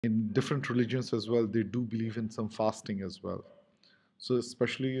in different religions as well, they do believe in some fasting as well. So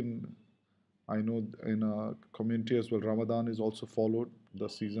especially in, I know in a community as well, Ramadan is also followed. The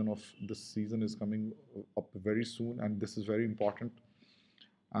season of this season is coming up very soon, and this is very important.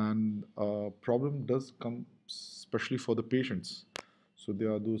 And problem does come especially for the patients. So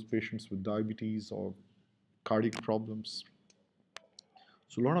there are those patients with diabetes or cardiac problems.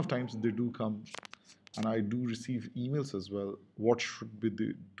 So a lot of times they do come, and I do receive emails as well. What should be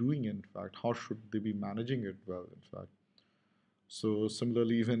they doing? In fact, how should they be managing it well? In fact, so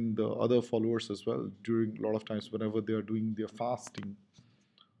similarly, even the other followers as well. During a lot of times, whenever they are doing their fasting,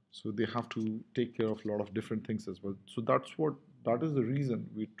 so they have to take care of a lot of different things as well. So that is the reason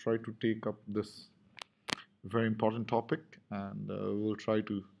we try to take up this very important topic, and we'll try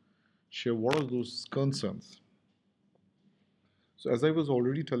to share what are those concerns. So, as I was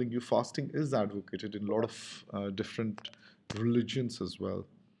already telling you, fasting is advocated in a lot of different religions as well.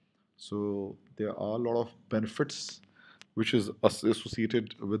 So, there are a lot of benefits which is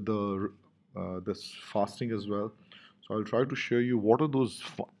associated with the this fasting as well. So, I'll try to share you what are those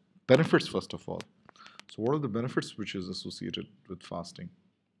benefits first of all. So, what are the benefits which is associated with fasting?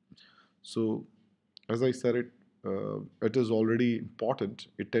 So, as I said, it is already important.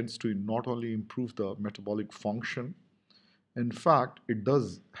 It tends to not only improve the metabolic function. In fact, it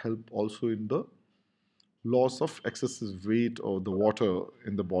does help also in the loss of excessive weight or the water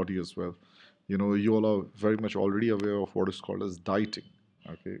in the body as well. You know, you all are very much already aware of what is called as dieting.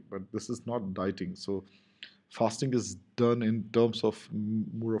 Okay, but this is not dieting. So, fasting is done in terms of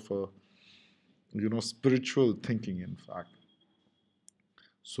more of a spiritual thinking. In fact,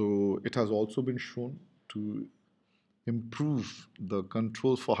 so it has also been shown to improve the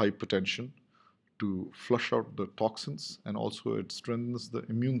control for hypertension, to flush out the toxins, and also it strengthens the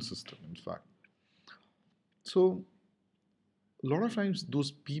immune system. In fact, so a lot of times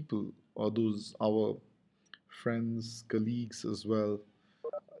those people or those our friends, colleagues as well,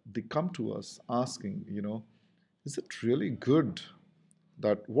 they come to us asking, is it really good?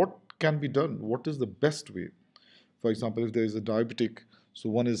 That what can be done? What is the best way? For example, if there is a diabetic, so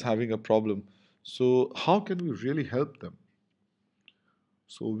one is having a problem, so how can we really help them?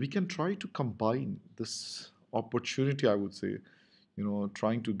 So we can try to combine this opportunity, I would say,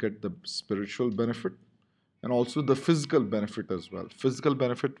 trying to get the spiritual benefit and also the physical benefit as well. Physical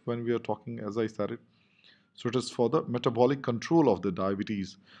benefit, when we are talking, as I said it, so it is for the metabolic control of the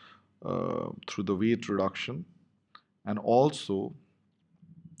diabetes through the weight reduction, and also,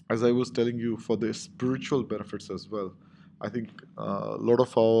 as I was telling you, for the spiritual benefits as well. I think a lot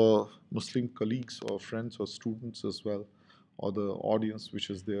of our Muslim colleagues or friends or students as well, or the audience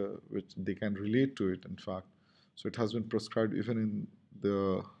which is there, which they can relate to it, in fact. So it has been prescribed even in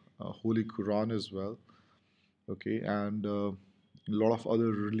the Holy Quran as well, okay, and a lot of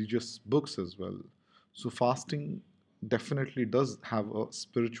other religious books as well. So fasting definitely does have a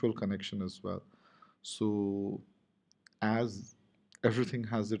spiritual connection as well. So as everything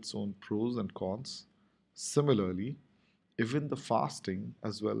has its own pros and cons, similarly, even the fasting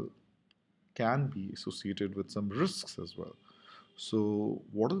as well can be associated with some risks as well. So,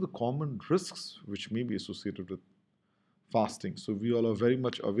 what are the common risks which may be associated with fasting? So, we all are very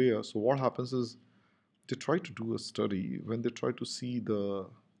much aware. So, what happens is they try to do a study. When they try to see the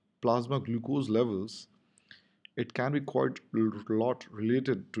plasma glucose levels, it can be quite a lot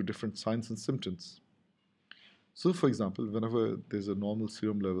related to different signs and symptoms. So, for example, whenever there's a normal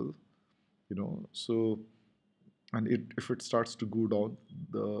serum level, so and if it starts to go down,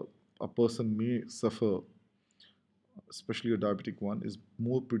 the a person may suffer, especially a diabetic one, is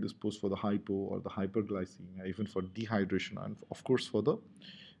more predisposed for the hypo or the hyperglycemia, even for dehydration, and of course for the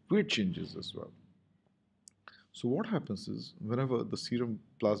weight changes as well. So what happens is whenever the serum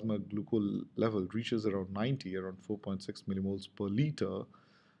plasma glucose level reaches around 90, around 4.6 millimoles per liter,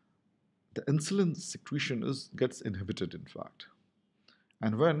 the insulin secretion is gets inhibited, in fact.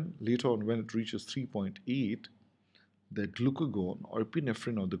 And when later on, when it reaches 3.8, the glucagon or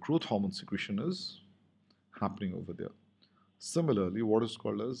epinephrine or the growth hormone secretion is happening over there. Similarly, what is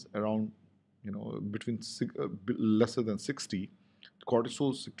called as around, between lesser than 60,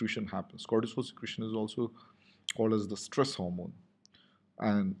 cortisol secretion happens. Cortisol secretion is also called as the stress hormone,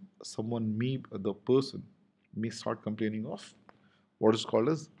 and the person may start complaining of what is called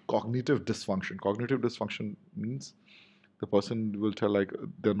as cognitive dysfunction. Cognitive dysfunction means the person will tell like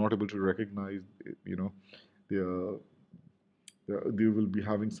they're not able to recognize, they are they will be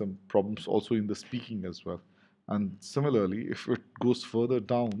having some problems also in the speaking as well. And similarly, if it goes further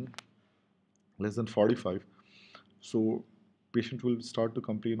down, less than 45, so patient will start to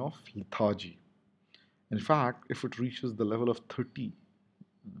complain of lethargy. In fact, if it reaches the level of 30,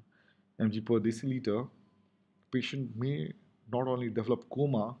 mg per deciliter, patient may not only develop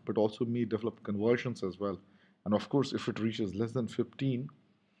coma but also may develop convulsions as well. And of course, if it reaches less than 15,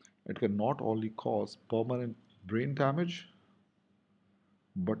 it can not only cause permanent brain damage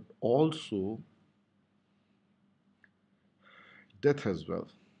but also death as well.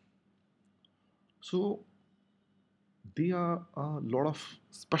 So there are a lot of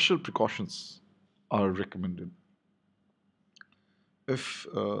special precautions are recommended. If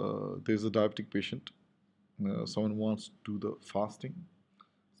there's a diabetic patient, someone wants to do the fasting,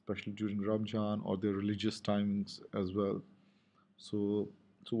 especially during Ramadan or their religious timings as well. So,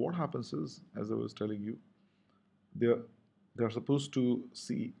 so what happens is, as I was telling you, they're they're supposed to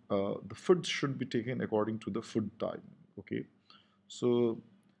see the food should be taken according to the food time. Okay, so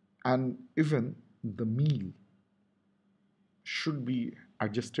and even the meal should be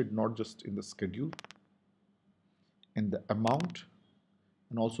adjusted not just in the schedule, in the amount,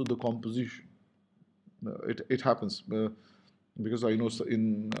 and also the composition. It happens because I know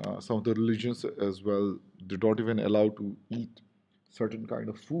in some of the religions as well, they don't even allow to eat certain kind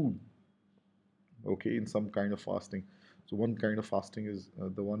of food. Okay, in some kind of fasting. So one kind of fasting is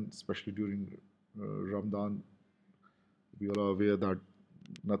the one, especially during Ramadan. We all are aware that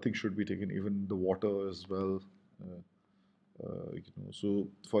nothing should be taken, even the water as well. Uh, so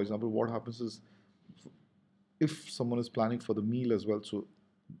for example, what happens is if someone is planning for the meal as well, so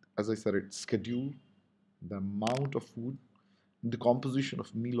as I said, it's schedule, the amount of food, the composition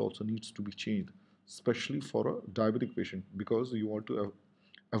of meal also needs to be changed, especially for a diabetic patient, because you want to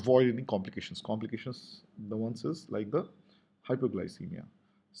avoid any complications. Complications, the ones is like the hypoglycemia.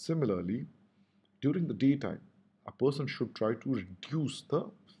 Similarly, during the daytime, a person should try to reduce the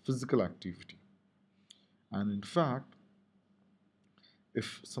physical activity. And in fact,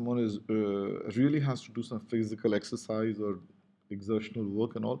 if someone is really has to do some physical exercise or exertional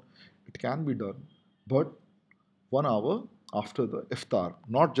work and all, it can be done, but 1 hour after the iftar,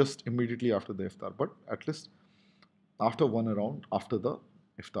 not just immediately after the iftar, but at least after one around after the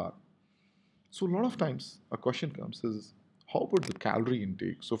iftar. So a lot of times a question comes is, how about the calorie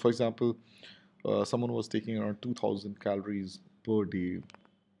intake? So for example, someone was taking around 2000 calories per day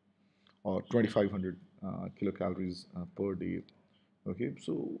or 2500 kilocalories per day. Okay,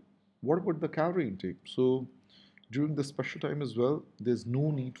 so what about the calorie intake? So during the special time as well, there's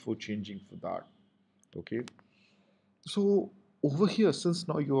no need for changing for that. Okay, so over here, since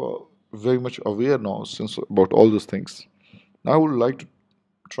now you are very much aware now, since about all those things, I would like to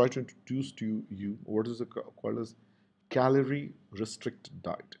try to introduce to you what is called as calorie restricted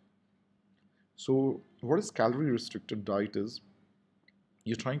diet. So what is calorie restricted diet is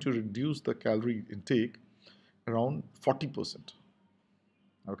you're trying to reduce the calorie intake around 40%.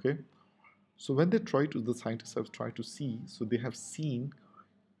 Okay, so when they try to, the scientists have tried to see, so they have seen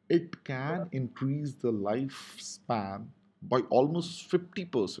it can increase the lifespan by almost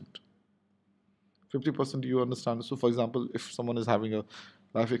 50%. 50%, you understand? So for example, if someone is having a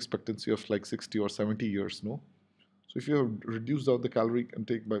life expectancy of like 60 or 70 years, no, so if you have reduced down the calorie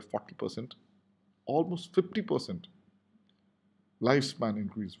intake by 40%, almost 50% lifespan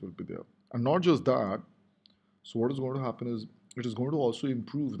increase will be there. And not just that, so what is going to happen is it is going to also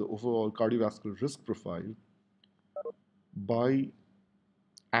improve the overall cardiovascular risk profile by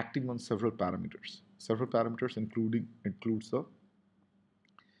acting on several parameters. Several parameters includes the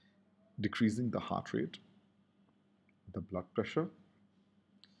decreasing the heart rate, the blood pressure,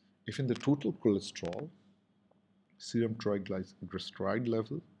 even the total cholesterol, serum triglyceride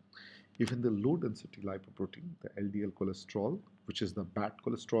level, even the low density lipoprotein, the LDL cholesterol, which is the bad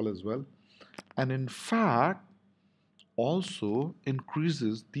cholesterol as well, and in fact also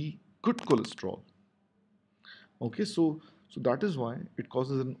increases the good cholesterol. Okay, so that is why it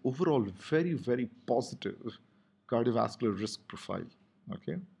causes an overall very positive cardiovascular risk profile.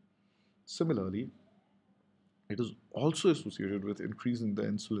 Okay, similarly, it is also associated with increasing the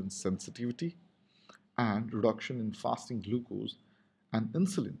insulin sensitivity and reduction in fasting glucose and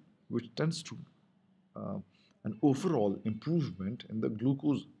insulin, which tends to uh, an overall improvement in the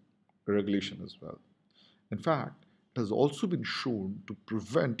glucose regulation as well. In fact, it has also been shown to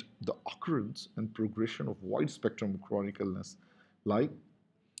prevent the occurrence and progression of wide spectrum chronic illness like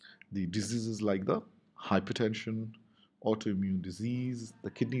the diseases like the hypertension, autoimmune disease, the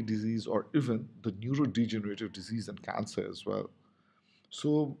kidney disease, or even the neurodegenerative disease and cancer as well.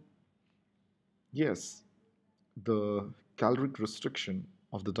 So, yes, the caloric restriction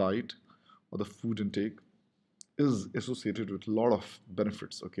of the diet or the food intake is associated with a lot of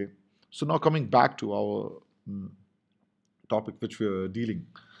benefits. Okay, so now coming back to our topic which we are dealing.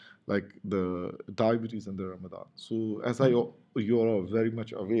 like the diabetes and the Ramadan. So, you are very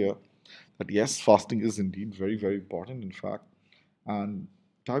much aware that yes, fasting is indeed very, very important, in fact, and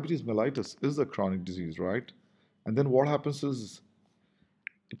diabetes mellitus is a chronic disease, right? And then what happens is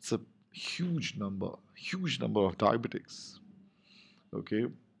it's a huge number of diabetics, okay,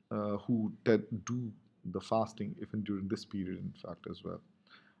 who do the fasting even during this period, in fact, as well.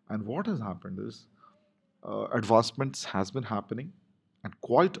 And what has happened is advancements has been happening, and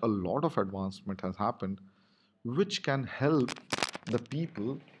quite a lot of advancement has happened, which can help the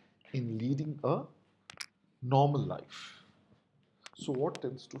people in leading a normal life. So, what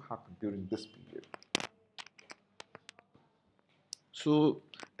tends to happen during this period? So,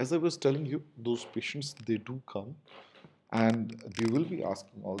 as I was telling you, those patients they do come and they will be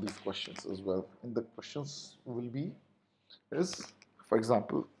asking all these questions as well. And the questions will be is, for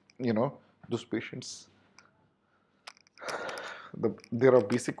example, you know, those patients, there are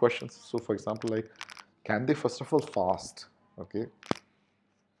basic questions. So, for example, like, can they first of all fast? Okay,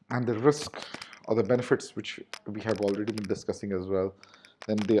 and the risk or the benefits which we have already been discussing as well.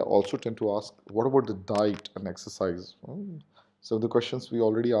 Then they also tend to ask, what about the diet and exercise? So the questions we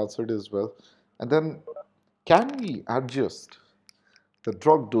already answered as well. And then, can we adjust the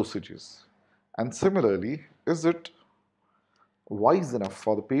drug dosages? And similarly, is it wise enough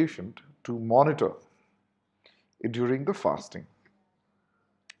for the patient to monitor it during the fasting?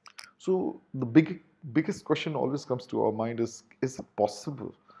 So the biggest question always comes to our mind is it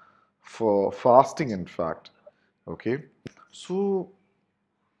possible for fasting, in fact? Okay, so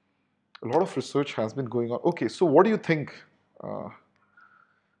a lot of research has been going on. Okay, so what do you think? Uh,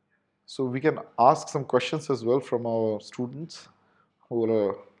 so we can ask some questions as well from our students who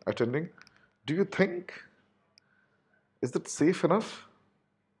are attending. Do you think is it safe enough?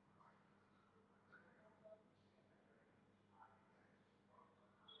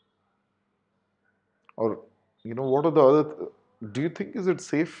 Or what are the other? Do you think is it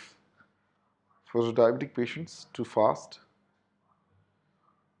safe for the diabetic patients to fast?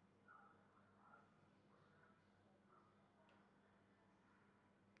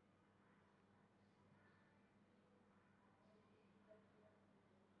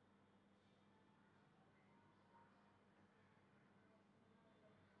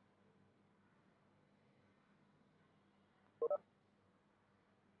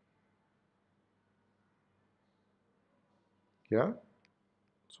 Yeah.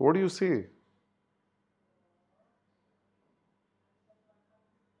 So what do you say?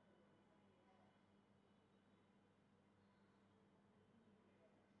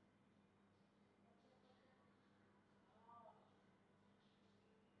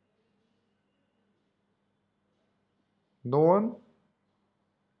 No one.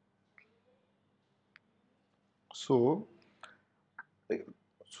 So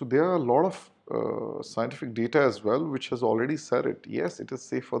So there are a lot of scientific data as well, which has already said it. Yes, it is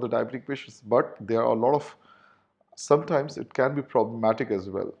safe for the diabetic patients, but there are a lot of sometimes it can be problematic as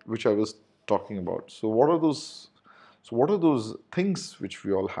well, which I was talking about. So what are those? So what are those things which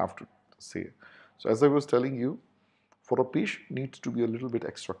we all have to say? So as I was telling you, for a patient needs to be a little bit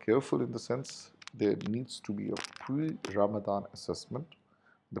extra careful in the sense there needs to be a pre-Ramadan assessment,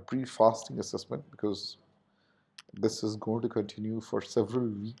 the pre-fasting assessment, because this is going to continue for several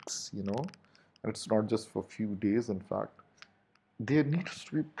weeks, and it's not just for a few days, in fact. There needs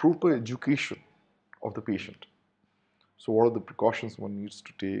to be proper education of the patient. So, what are the precautions one needs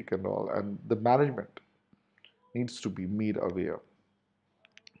to take and all, and the management needs to be made aware.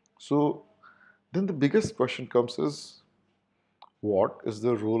 So, then the biggest question comes is what is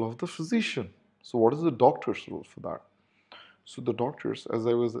the role of the physician? So, what is the doctor's role for that? So, the doctors, as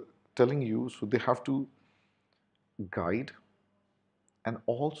I was telling you, so they have to guide and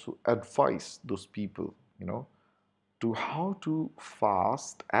also advise those people, to how to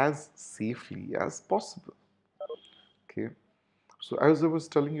fast as safely as possible. Okay. So as I was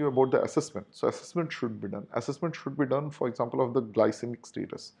telling you about the assessment, so assessment should be done. Assessment should be done, for example, of the glycemic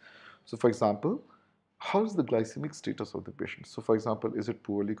status. So for example, how is the glycemic status of the patient? So for example, is it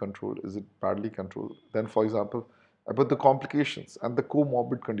poorly controlled? Is it badly controlled? Then for example, about the complications and the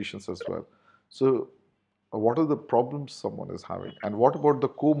comorbid conditions as well. So what are the problems someone is having? And what about the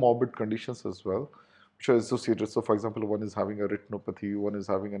comorbid conditions as well, which are associated? So for example, one is having a retinopathy, one is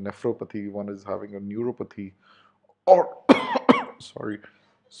having a nephropathy, one is having a neuropathy, or sorry.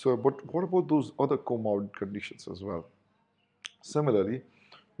 So, but what about those other comorbid conditions as well? Similarly,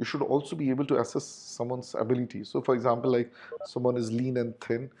 you should also be able to assess someone's ability. So, for example, like someone is lean and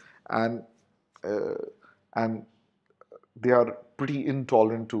thin, and uh, and they are pretty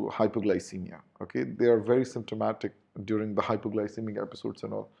intolerant to hypoglycemia. Okay, they are very symptomatic during the hypoglycemic episodes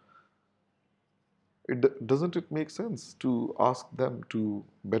and all. Doesn't it make sense to ask them to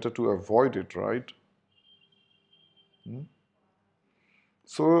better to avoid it, right? Hmm?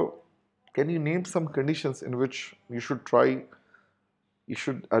 So, can you name some conditions in which you should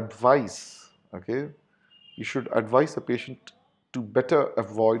advise, okay? You should advise a patient to better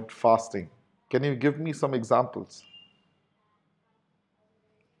avoid fasting. Can you give me some examples?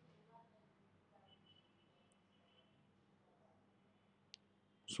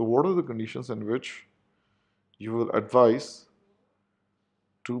 So, what are the conditions in which you will advise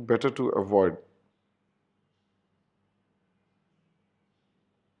to better to avoid?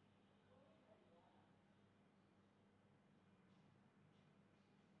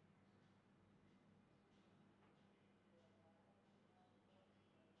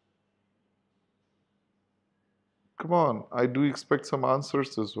 Come on, I do expect some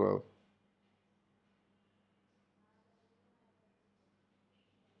answers as well.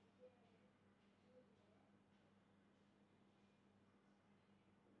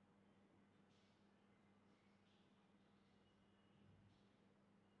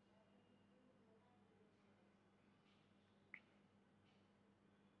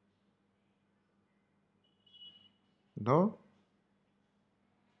 No?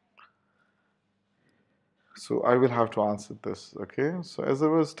 So I will have to answer this, okay? So as I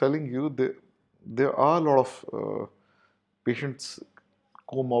was telling you, there are a lot of patients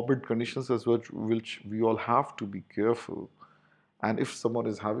comorbid conditions as well, which we all have to be careful. And if someone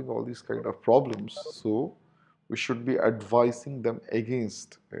is having all these kind of problems, so we should be advising them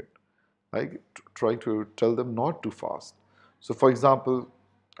against it, like trying to tell them not to fast. So, for example,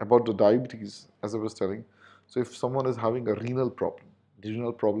 about the diabetes, as I was telling, so if someone is having a renal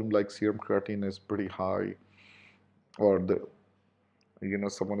problem like serum creatinine is pretty high, or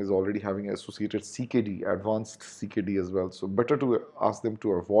someone is already having associated CKD, advanced CKD as well. So better to ask them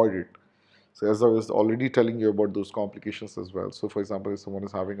to avoid it. So as I was already telling you about those complications as well. So for example, if someone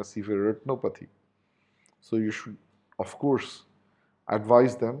is having a severe retinopathy, so you should, of course,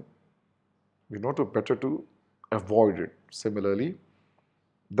 advise them, to better to avoid it. Similarly,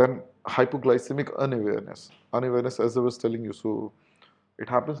 then hypoglycemic unawareness. Unawareness, as I was telling you, so it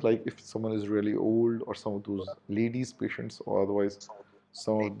happens like if someone is really old or some of those ladies patients or otherwise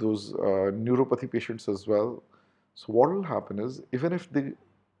some of those neuropathy patients as well. So what will happen is even if they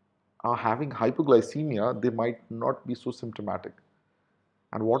are having hypoglycemia, they might not be so symptomatic.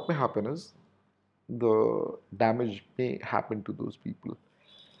 And what may happen is the damage may happen to those people.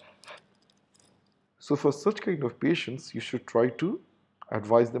 So for such kind of patients, you should try to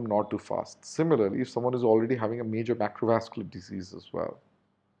advise them not to fast. Similarly, if someone is already having a major macrovascular disease as well,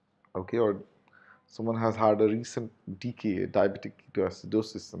 okay, or someone has had a recent decay, diabetic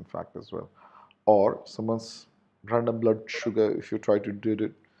ketoacidosis, in fact, as well, or someone's random blood sugar, if you try to do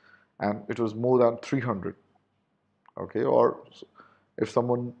it, and it was more than 300, okay, or if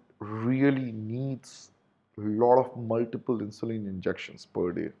someone really needs a lot of multiple insulin injections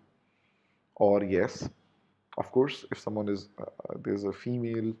per day, or yes, of course, if someone is there's a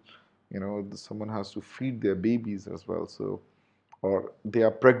female, someone has to feed their babies as well, so or they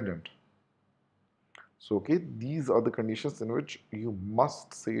are pregnant. So, okay, these are the conditions in which you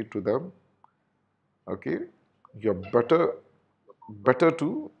must say to them, okay, you're better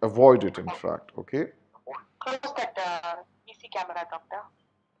to avoid it, in fact, okay? Close that PC camera, doctor.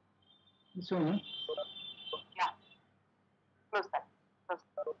 This one, huh? Yeah, close that.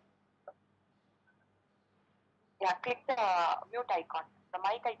 Close. Yeah, click the mute icon. The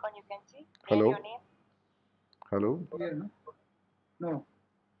mic icon you can see near your Hello? name. Hello? Here, no? No.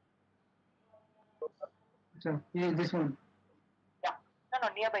 So, yeah, this one. Yeah. No,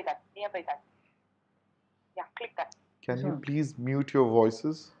 nearby that. Nearby that. Yeah, click that. Can This you one. please mute your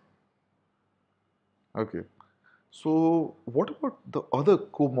voices? Okay. So, what about the other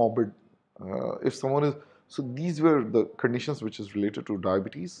comorbid? If someone is, so these were the conditions which is related to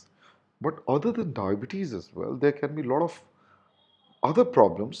diabetes, but other than diabetes as well, there can be a lot of other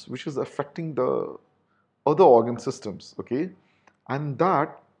problems which is affecting the other organ systems, okay? And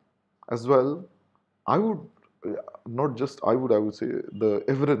that as well, I would not just I would say the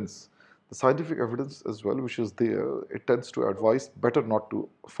evidence, the scientific evidence as well, which is there, it tends to advise better not to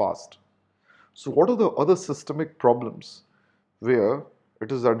fast. So, what are the other systemic problems where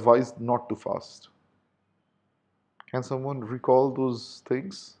it is advised not to fast? Can someone recall those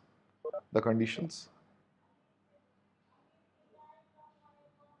things, the conditions?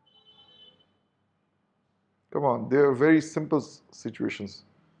 Come on, they are very simple situations.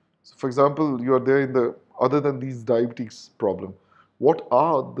 So, for example, you are there in the other than these diabetes problem, what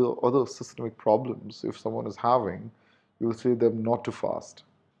are the other systemic problems if someone is having? You will say them not to fast.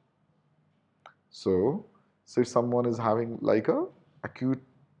 So if someone is having like a acute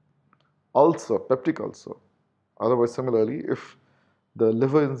ulcer, peptic ulcer, otherwise similarly, if the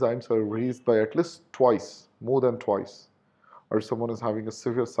liver enzymes are raised by at least twice, more than twice, or if someone is having a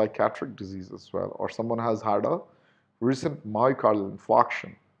severe psychiatric disease as well, or someone has had a recent myocardial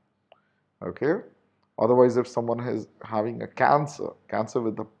infarction, okay? Otherwise, if someone is having a cancer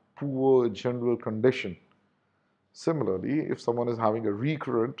with a poor general condition, similarly, if someone is having a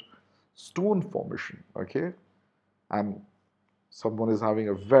recurrent stone formation, okay, and someone is having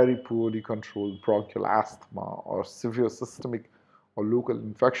a very poorly controlled bronchial asthma or severe systemic or local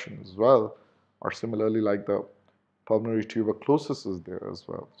infection as well, or similarly like the pulmonary tuberculosis is there as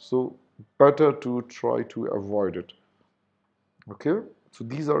well. So better to try to avoid it. Okay, so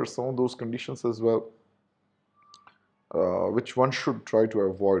these are some of those conditions as well, which one should try to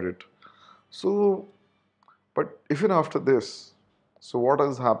avoid it. So, but even after this, so what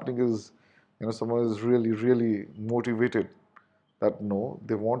is happening is, someone is really, really motivated that no,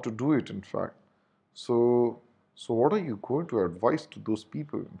 they want to do it, in fact. So what are you going to advise to those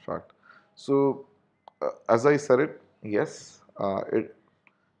people, in fact? So, as I said it, yes,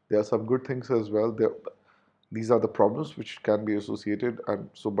 there are some good things as well. These are the problems which can be associated, and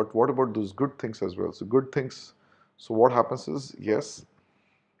so, but what about those good things as well? So, good things. So, what happens is, yes,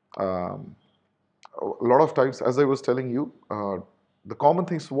 um, a lot of times, as I was telling you, the common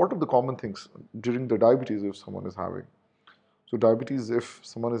things. What are the common things during the diabetes if someone is having? So diabetes, if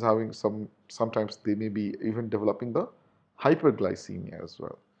someone is having sometimes they may be even developing the hyperglycemia as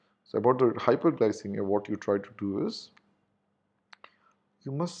well. So about the hyperglycemia, what you try to do is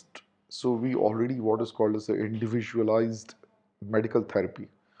you must. So we already what is called as the individualized medical therapy.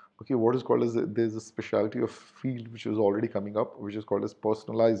 Okay, what is called as there's a specialty of field which is already coming up, which is called as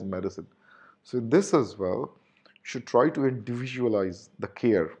personalized medicine. So this as well should try to individualize the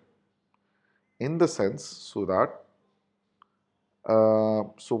care in the sense so that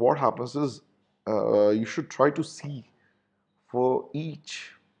so what happens is you should try to see for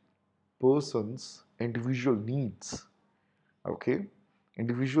each person's individual needs. Okay,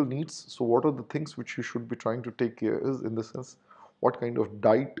 individual needs. So what are the things which you should be trying to take care is in the sense what kind of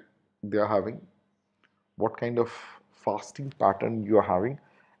diet they are having, what kind of fasting pattern you are having,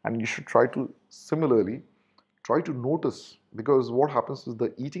 and you should try to similarly try to notice, because what happens is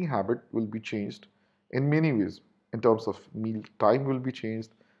the eating habit will be changed in many ways. In terms of meal time will be changed,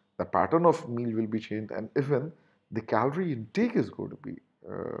 the pattern of meal will be changed, and even the calorie intake is going to be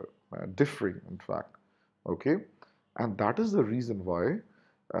differing, in fact. Okay, and that is the reason why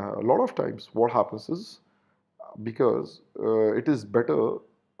a lot of times what happens is because it is better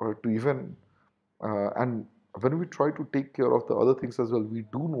to even and when we try to take care of the other things as well, we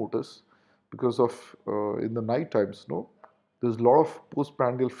do notice because of in the night times, no, there's a lot of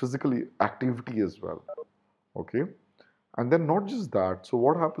postprandial physical activity as well. Okay, and then not just that. So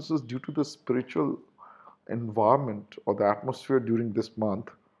what happens is due to the spiritual environment or the atmosphere during this month,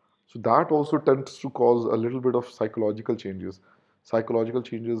 so that also tends to cause a little bit of psychological changes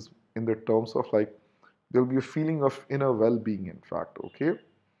in the terms of like there'll be a feeling of inner well-being, in fact. Okay,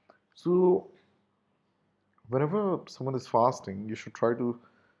 so whenever someone is fasting, you should try to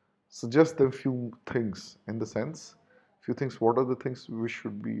suggest them few things in the sense, few things. What are the things we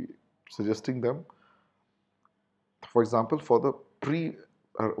should be suggesting them? For example, for the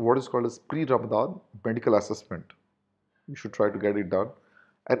what is called as pre-Ramadan medical assessment, you should try to get it done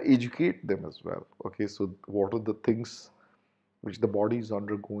and educate them as well. Okay, so what are the things which the body is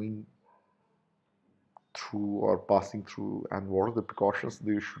undergoing through or passing through, and what are the precautions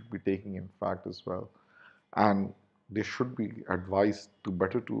they should be taking, in fact, as well. And they should be advised to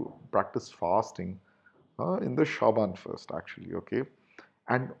better to practice fasting in the Shaban first, actually. Okay,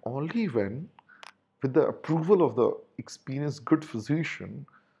 and only when, with the approval of the experienced good physician,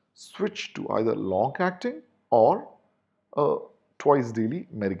 switch to either long acting or a twice daily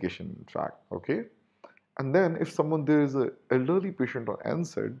medication, in fact. Okay, and then if someone there is an elderly patient on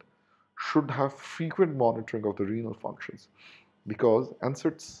NSAID, should have frequent monitoring of the renal functions, because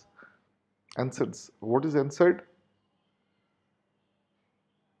NSAIDs, what is NSAID?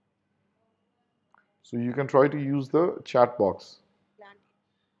 So you can try to use the chat box.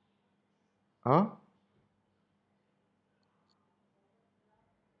 Huh?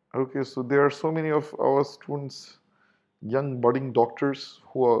 Okay, so there are so many of our students, young budding doctors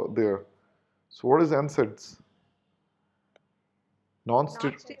who are there. So what is NSAIDs?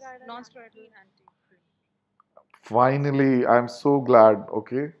 Non-steroidal. Non-steroidal anti. Finally, I'm so glad.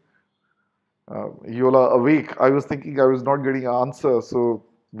 Okay, Yola awake. I was thinking I was not getting an answer, so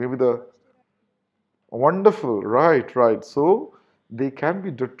maybe the wonderful. Right, right. So they can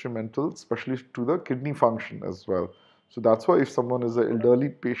be detrimental, especially to the kidney function as well. So that's why if someone is an elderly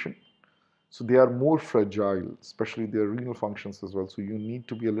patient, so they are more fragile, especially their renal functions as well. So you need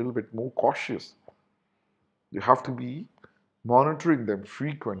to be a little bit more cautious. You have to be monitoring them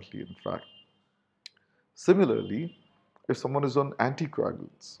frequently, in fact. Similarly, if someone is on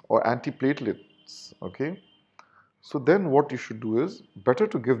anticoagulants or antiplatelets, okay, so then what you should do is better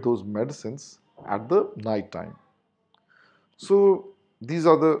to give those medicines at the night time. So these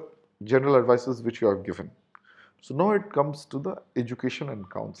are the general advices which you have given. So now it comes to the education and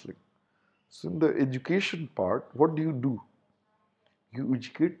counseling. So in the education part, what do? You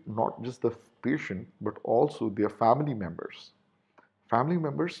educate not just the patient but also their family members. Family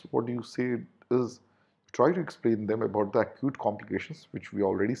members, what do you say is try to explain them about the acute complications, which we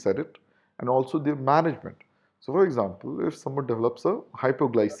already said it, and also their management. So, for example, if someone develops a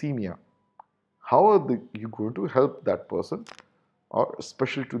hypoglycemia, how are you going to help that person, or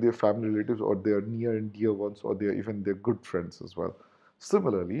especially to their family relatives or their near and dear ones, or even their good friends as well?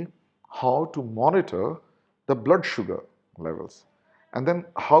 Similarly, how to monitor the blood sugar levels, and then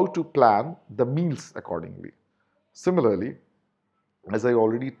how to plan the meals accordingly. Similarly, as I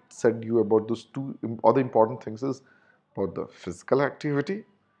already said you about those two other important things is about the physical activity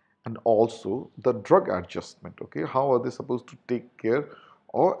and also the drug adjustment. Okay, how are they supposed to take care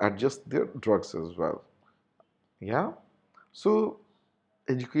or adjust their drugs as well? Yeah, so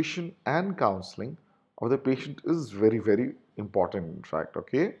education and counseling of the patient is very important. In fact,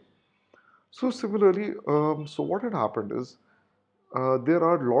 okay. So similarly, so what had happened is there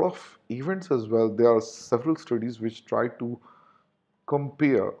are a lot of events as well. There are several studies which try to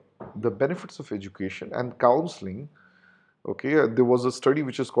compare the benefits of education and counseling. Okay, there was a study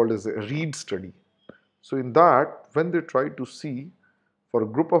which is called as a read study. So in that, when they tried to see for a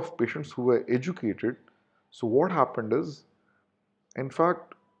group of patients who were educated, so what happened is, in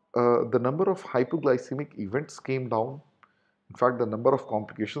fact, the number of hypoglycemic events came down. In fact, the number of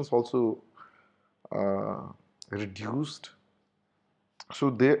complications also uh, reduced. So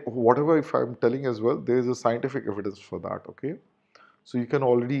they, whatever if I'm telling as well, there is a scientific evidence for that. Okay, so you can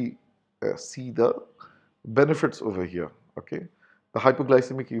already see the benefits over here. Okay, the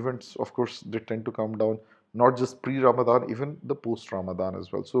hypoglycemic events, of course, they tend to come down not just pre-Ramadan, even the post-Ramadan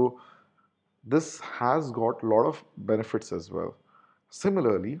as well. So this has got a lot of benefits as well.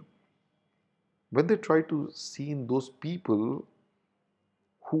 Similarly, when they try to see in those people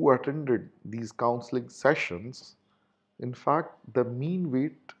who attended these counseling sessions, in fact, the mean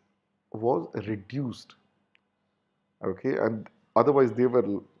weight was reduced. Okay, and otherwise they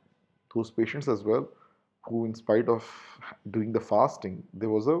were those patients as well who, in spite of doing the fasting, there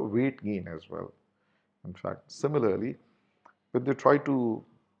was a weight gain as well. In fact, similarly, when they try to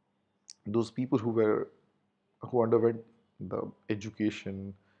those people who underwent the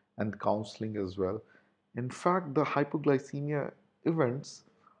education and counseling as well, in fact, the hypoglycemia events,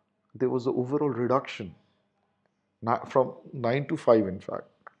 there was an overall reduction from 9 to 5, in fact.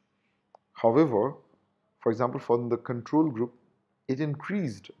 However, for example, for the control group, it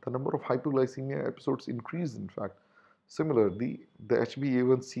increased. The number of hypoglycemia episodes increased, in fact. Similarly, the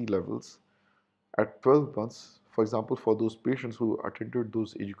HbA1c levels at 12 months, for example, for those patients who attended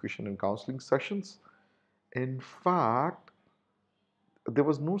those education and counseling sessions, in fact, there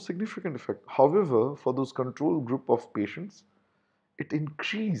was no significant effect. However, for those control group of patients, it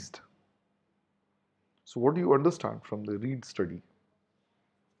increased. So, what do you understand from the READ study?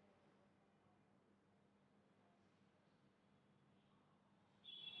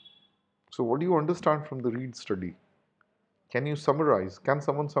 So, what do you understand from the READ study? Can you summarize? Can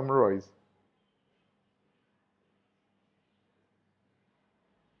someone summarize?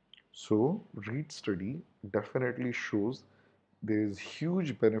 So, READ study definitely shows there is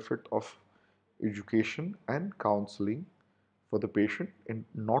huge benefit of education and counseling for the patient in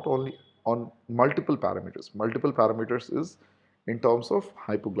not only on multiple parameters. Multiple parameters is in terms of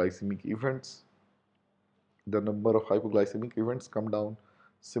hypoglycemic events, the number of hypoglycemic events come down.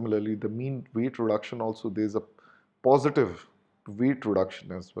 Similarly, the mean weight reduction also, there's a positive weight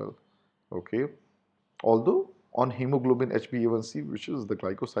reduction as well. Okay, although on hemoglobin HbA1c, which is the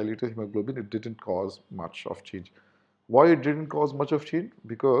glycosylated hemoglobin, it didn't cause much of change. Why it didn't cause much of change?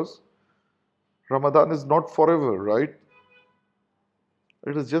 Because Ramadan is not forever, right?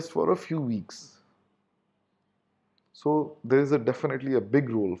 It is just for a few weeks. So there is definitely a big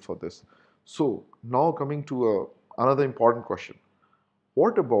role for this. So now coming to another important question.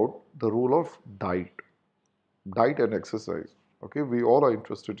 What about the role of diet and exercise? Okay, we all are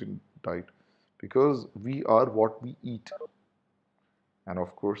interested in diet because we are what we eat. And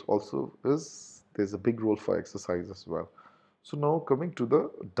of course also is there's a big role for exercise as well. So now coming to the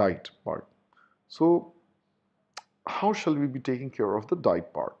diet part. So how shall we be taking care of the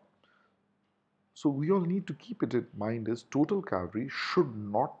diet part? So we all need to keep it in mind is total calorie should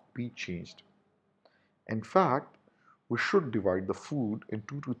not be changed. In fact, we should divide the food in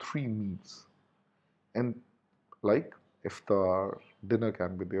 2 to 3 meals. And like if the dinner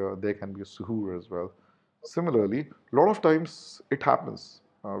can be there, there can be a suhoor as well. Similarly, a lot of times it happens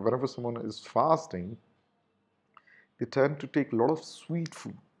whenever someone is fasting, they tend to take a lot of sweet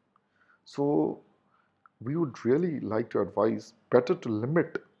food. So we would really like to advise better to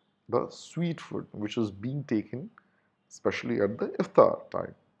limit the sweet food which is being taken, especially at the iftar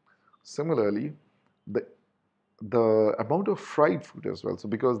time. Similarly, the the amount of fried food as well. So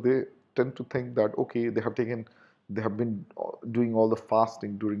because they tend to think that okay, they have been doing all the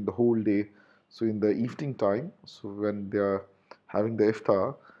fasting during the whole day. So in the evening time, so when they are having the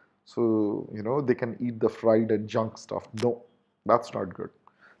iftar, so they can eat the fried and junk stuff. No, that's not good.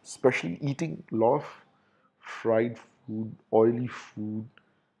 Especially eating a lot of fried food, oily food,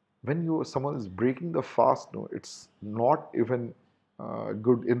 when someone is breaking the fast, no, it's not even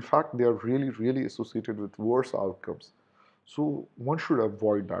good. In fact, they are really associated with worse outcomes. So one should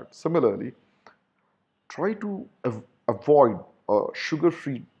avoid that. Similarly, try to avoid a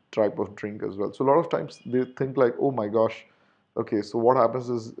sugar-free type of drink as well. So a lot of times they think like, oh my gosh, okay, so what happens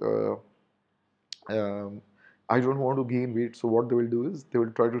is um, I don't want to gain weight. So what they will do is they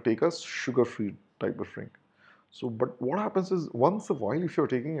will try to take a sugar-free type of drink. So, but what happens is once a while, if you're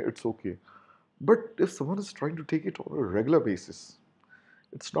taking it, it's okay. But if someone is trying to take it on a regular basis,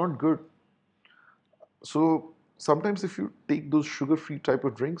 it's not good. So sometimes if you take those sugar-free type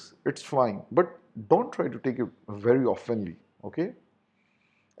of drinks, it's fine. But don't try to take it very oftenly. Okay.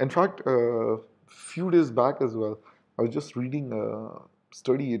 In fact, a few days back as well, I was just reading a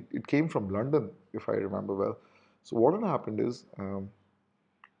study. It came from London, if I remember well. So what had happened is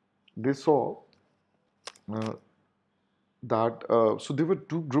they saw uh, that so there were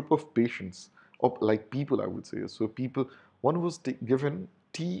two group of patients of like people I would say. So people, one was given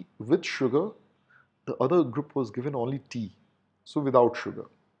tea with sugar, the other group was given only tea, so without sugar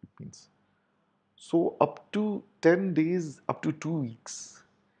it means. So up to 10 days, up to 2 weeks,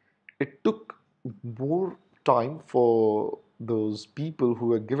 it took more time for those people who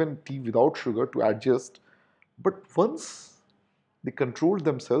were given tea without sugar to adjust. But once they controlled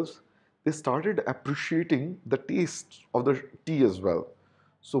themselves, they started appreciating the taste of the tea as well.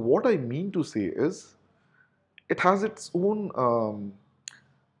 So, what I mean to say is, it has its own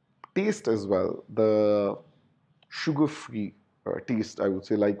taste as well. The sugar free taste, I would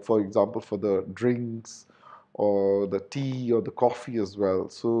say, like for example, for the drinks or the tea or the coffee as well.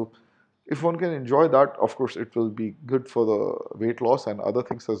 So, if one can enjoy that, of course, it will be good for the weight loss and other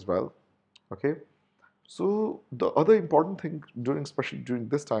things as well. Okay. So, the other important thing during, especially during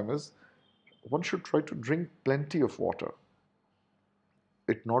this time, is one should try to drink plenty of water.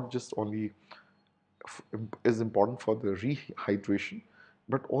 It not just only is important for the rehydration,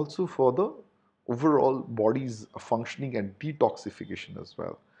 but also for the overall body's functioning and detoxification as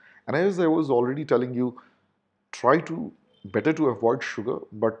well. And as I was already telling you, try to better to avoid sugar,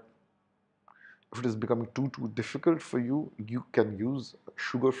 but if it is becoming too difficult for you, you can use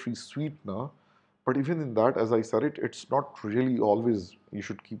sugar-free sweetener. But even in that, as I said it's not really always you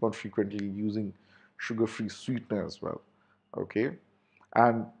should keep on frequently using sugar-free sweetener as well. Okay,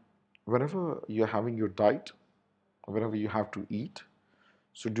 and whenever you're having your diet, whenever you have to eat,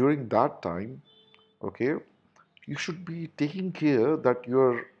 so during that time, okay, you should be taking care that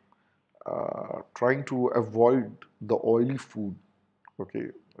you're trying to avoid the oily food. Okay,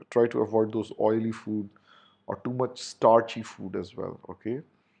 try to avoid those oily food or too much starchy food as well. Okay,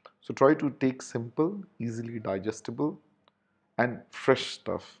 so try to take simple, easily digestible and fresh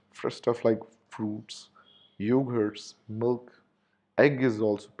stuff like fruits, yogurts, milk, egg is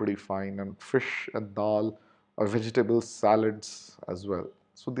also pretty fine, and fish and dal or vegetable salads as well.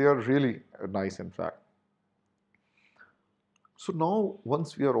 So they are really nice in fact. So now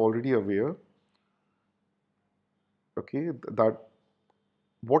once we are already aware, okay, that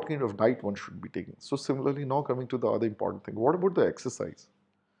what kind of diet one should be taking. So similarly, now coming to the other important thing, what about the exercise?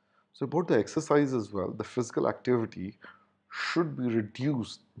 So about the exercise as well, the physical activity should be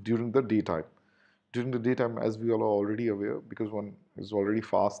reduced during the daytime. During the daytime, as we all are already aware, because one is already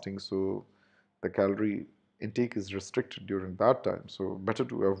fasting, so the calorie intake is restricted during that time. So better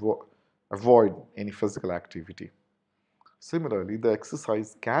to avoid any physical activity. Similarly, the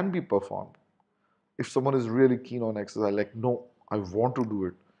exercise can be performed if someone is really keen on exercise, like no, I want to do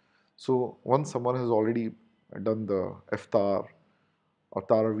it. So once someone has already done the iftar or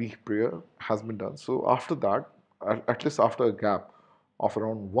Taraweeh prayer has been done. So after that, at least after a gap of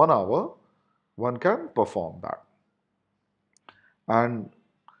around 1 hour, one can perform that. And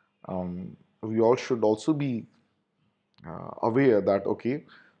we all should also be aware that, okay,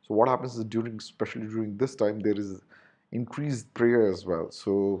 so what happens is during, especially during this time, there is increased prayer as well.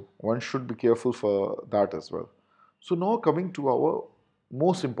 So one should be careful for that as well. So now coming to our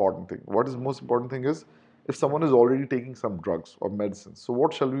most important thing. What is most important thing is if someone is already taking some drugs or medicines. So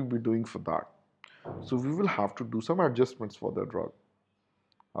what shall we be doing for that? So we will have to do some adjustments for the drug.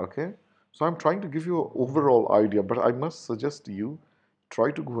 Okay. So I'm trying to give you an overall idea, but I must suggest to you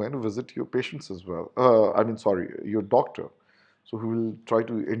try to go and visit your patients as well. I mean, sorry, your doctor. So he will try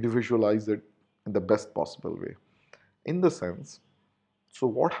to individualize it in the best possible way. In the sense, so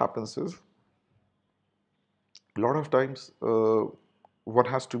what happens is a lot of times one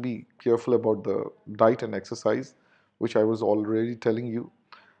has to be careful about the diet and exercise, which I was already telling you.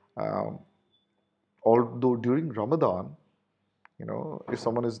 Um, Although during Ramadan, if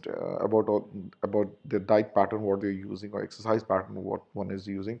someone is about their diet pattern, what they're using, or exercise pattern, what one is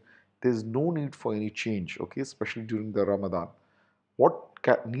using, there's no need for any change. Okay, especially during the Ramadan, what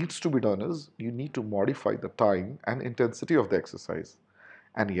needs to be done is you need to modify the time and intensity of the exercise.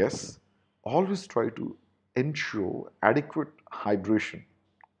 And yes, always try to ensure adequate hydration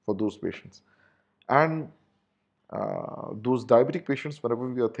for those patients. And those diabetic patients, whenever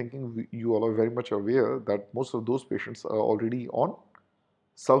we are thinking, you all are very much aware that most of those patients are already on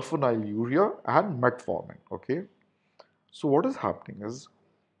sulfonylurea and metformin. Okay, so what is happening is,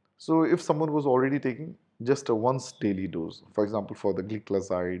 so if someone was already taking just a once daily dose, for example, for the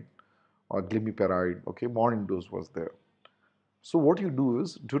gliclazide or glimepiride, okay, morning dose was there. So what you do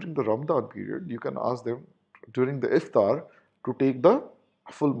is during the Ramadan period, you can ask them during the iftar to take the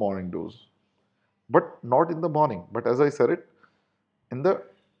full morning dose, but not in the morning. But as I said it, in the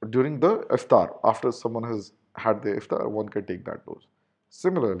during the iftar, after someone has had the iftar, one can take that dose.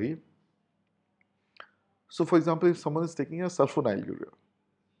 Similarly, so for example, if someone is taking a sulfonylurea,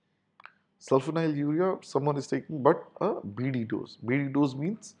 someone is taking but a BD dose. BD dose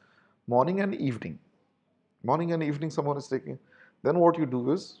means morning and evening. Morning and evening someone is taking. Then what you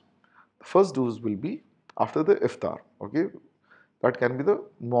do is, the first dose will be after the iftar. Okay, that can be the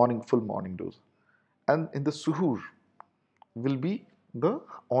morning, full morning dose. And in the suhoor will be the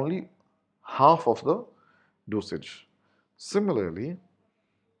only half of the dosage. Similarly,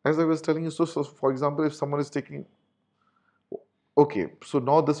 as I was telling you, so for example, if someone is taking, okay, so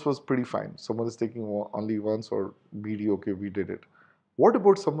now this was pretty fine. Someone is taking only once or BD, okay, we did it. What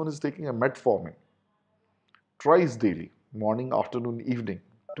about someone is taking a metformin twice daily, morning, afternoon, evening,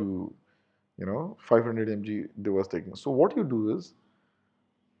 to 500 mg they was taking. So what you do is,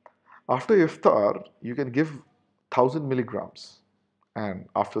 after iftar, you can give 1,000 milligrams, and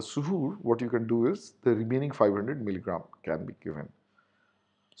after suhoor, what you can do is the remaining 500 milligram can be given.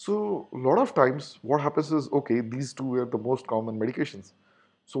 So a lot of times, what happens is, okay, these two are the most common medications.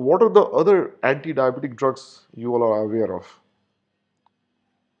 So what are the other anti-diabetic drugs you all are aware of?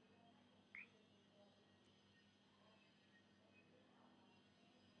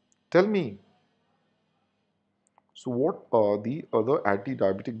 Tell me. So what are the other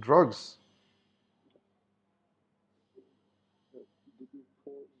anti-diabetic drugs?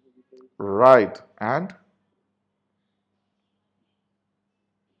 Right. And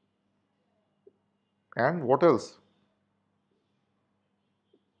what else?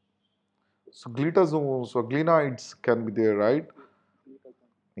 So glitazones or glinides can be there, right?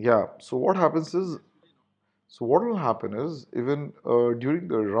 Yeah. So what happens is, so what will happen is, even during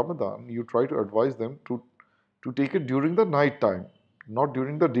the Ramadan, you try to advise them to take it during the night time, not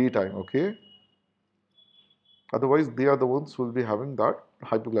during the daytime. Okay. Otherwise, they are the ones who will be having that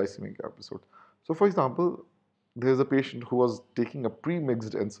hypoglycemic episode. So, for example, there is a patient who was taking a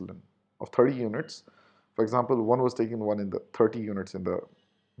pre-mixed insulin of 30 units. For example, one was taking one in the 30 units in the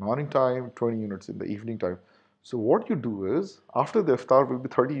morning time, 20 units in the evening time. So what you do is, after the iftar will be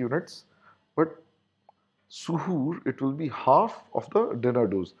 30 units, but suhoor, it will be half of the dinner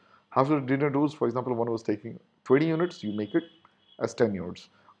dose. Half of the dinner dose, for example, one was taking 20 units, you make it as 10 units.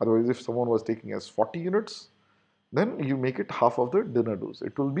 Otherwise, if someone was taking as 40 units, then you make it half of the dinner dose.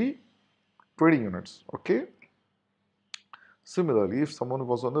 It will be 20 units. Okay. Similarly, if someone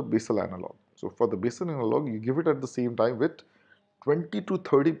was on the basal analog, so for the basal analog, you give it at the same time with 20 to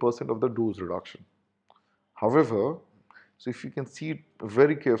 30% of the dose reduction. However, so if you can see it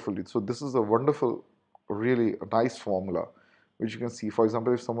very carefully, so this is a wonderful, really a nice formula, which you can see. For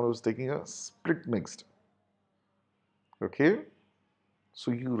example, if someone was taking a split mixed, okay,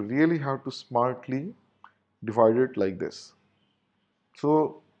 so you really have to smartly divide it like this.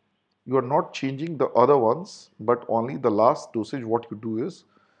 So You are not changing the other ones, but only the last dosage. What you do is,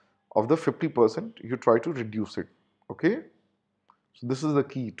 of the 50%, you try to reduce it. Okay? So this is the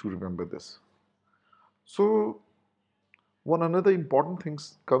key to remember this. So one another important thing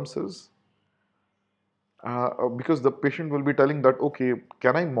comes is because the patient will be telling that, okay,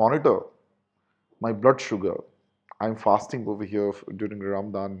 can I monitor my blood sugar? I'm fasting over here during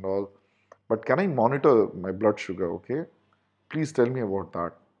Ramadan and all, but can I monitor my blood sugar? Okay, please tell me about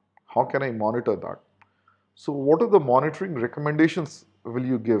that. How can I monitor that? So, what are the monitoring recommendations will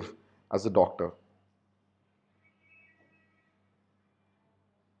you give as a doctor?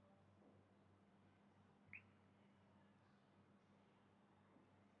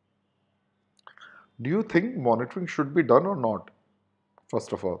 Do you think monitoring should be done or not?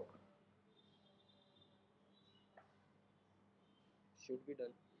 First of all,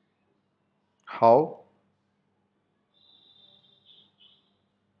 how?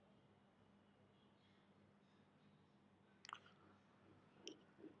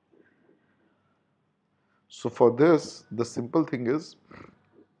 So, for this, the simple thing is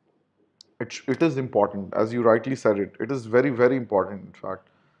it is important, as you rightly said it is very, very important, in fact,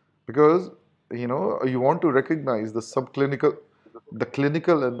 because you want to recognize the subclinical, the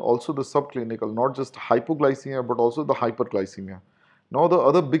clinical, and also the subclinical, not just hypoglycemia but also the hyperglycemia. Now the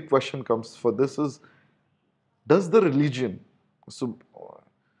other big question comes for this is, does the religion, so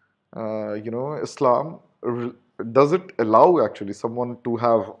Islam, does it allow actually someone to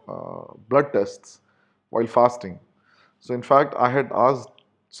have blood tests while fasting? So, in fact, I had asked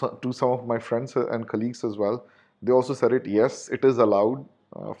to some of my friends and colleagues as well. They also said it, yes, it is allowed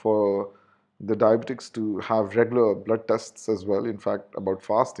for the diabetics to have regular blood tests as well, in fact, about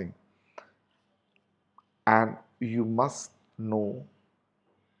fasting. And you must know,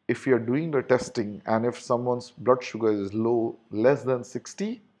 if you're doing the testing and if someone's blood sugar is low, less than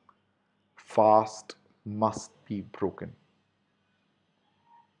 60, fast must be broken,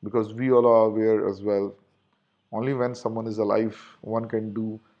 because we all are aware as well, only when someone is alive one can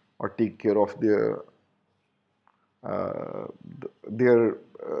do or take care of uh, their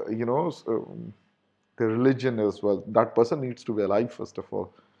their religion as well. That person needs to be alive first of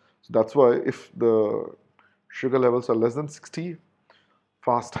all. So that's why if the sugar levels are less than 60,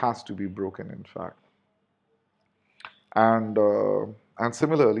 fast has to be broken, in fact. And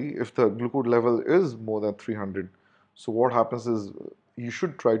similarly, if the glucose level is more than 300, so what happens is you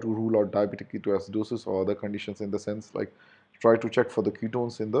should try to rule out diabetic ketoacidosis or other conditions, in the sense like try to check for the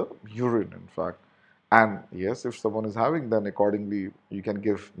ketones in the urine, in fact. And yes, if someone is having, then accordingly you can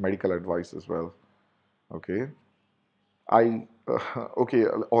give medical advice as well. Okay. I okay,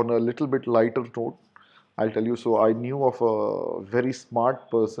 on a little bit lighter note, I'll tell you. So I knew of a very smart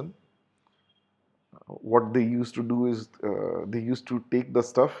person. What they used to do is they used to take the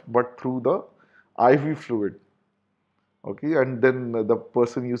stuff, but through the IV fluid. Okay, and then the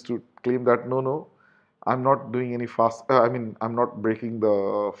person used to claim that, no, no, I'm not doing any fast. I mean, I'm not breaking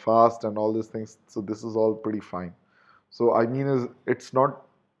the fast and all these things. So this is all pretty fine. So I mean, is it's not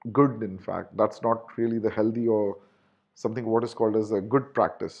good. In fact, that's not really the healthy or something what is called as a good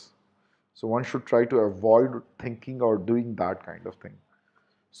practice. So one should try to avoid thinking or doing that kind of thing.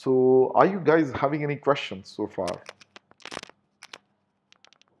 So are you guys having any questions so far?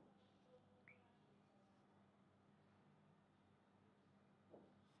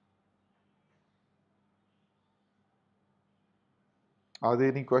 Are there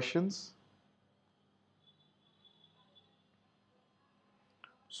any questions?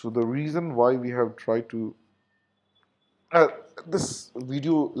 So the reason why we have tried to uh, this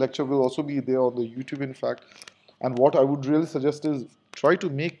video lecture will also be there on the YouTube, in fact. And what I would really suggest is try to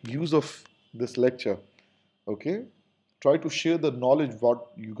make use of this lecture. Okay, try to share the knowledge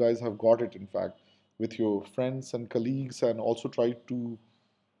what you guys have got it, in fact, with your friends and colleagues, and also try to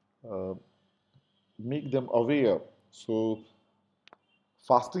uh, make them aware. So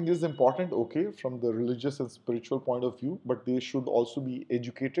fasting is important, okay, from the religious and spiritual point of view, but they should also be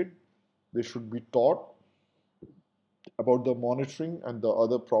educated. They should be taught about the monitoring and the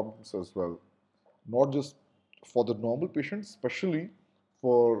other problems as well. Not just for the normal patients, especially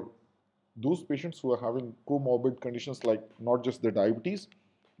for those patients who are having comorbid conditions like not just the diabetes,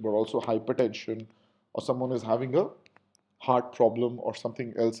 but also hypertension, or someone is having a heart problem or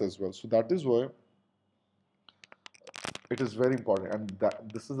something else as well. So that is why it is very important, and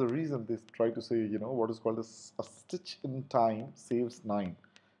that this is the reason they try to say, what is called as a stitch in time saves nine.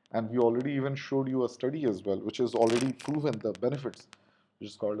 And we already even showed you a study as well, which has already proven the benefits,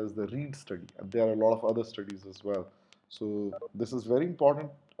 which is called as the read study, and there are a lot of other studies as well. So this is very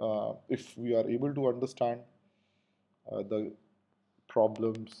important if we are able to understand the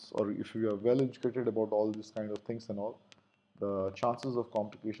problems, or if you are well educated about all these kind of things and all, the chances of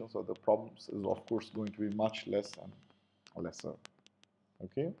complications or the problems is of course going to be much less and lesser.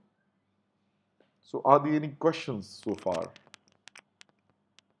 Okay. So are there any questions so far?